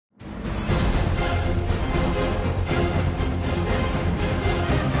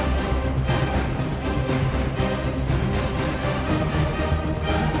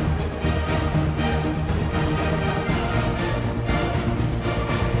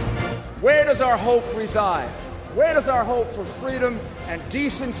Where does our hope reside? Where does our hope for freedom and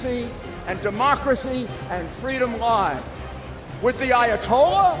decency and democracy and freedom lie? With the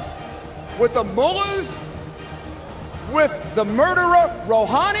Ayatollah? With the mullahs? With the murderer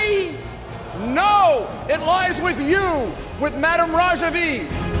Rouhani? No, it lies with you, with Madame Rajvi.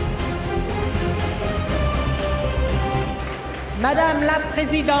 Madame la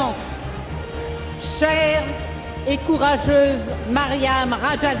Présidente, chère et courageuse Mariam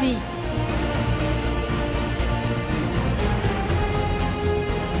Rajavi,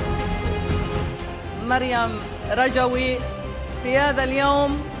 مريم رجوي، في هذا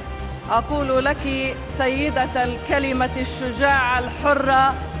اليوم أقول لك سيدة الكلمة الشجاعة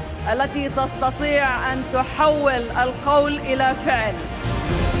الحرة التي تستطيع أن تحول القول إلى فعل.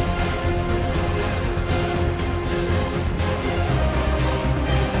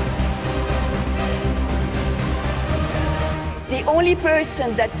 The only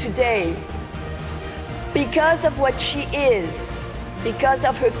person that today, because of what she is, because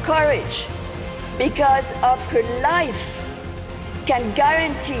of her courage, because of her life, can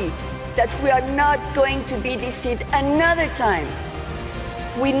guarantee that we are not going to be deceived another time.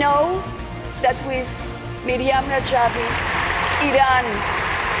 We know that with Miriam Rajavi, Iran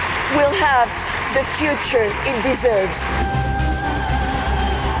will have the future it deserves.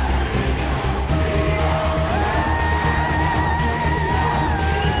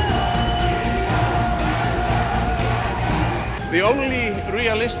 The only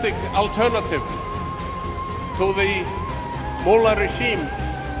realistic alternative to the mullah regime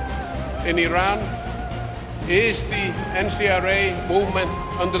in Iran is the NCRA movement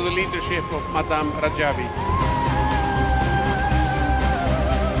under the leadership of Madame Rajavi.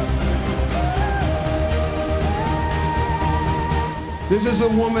 This is a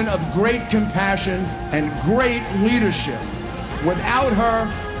woman of great compassion and great leadership. Without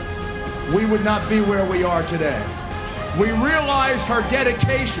her, we would not be where we are today. We realize her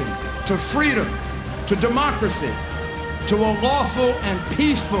dedication to freedom, to democracy, to a lawful and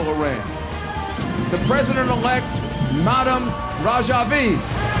peaceful Iran. The President-elect, Madame Rajavi.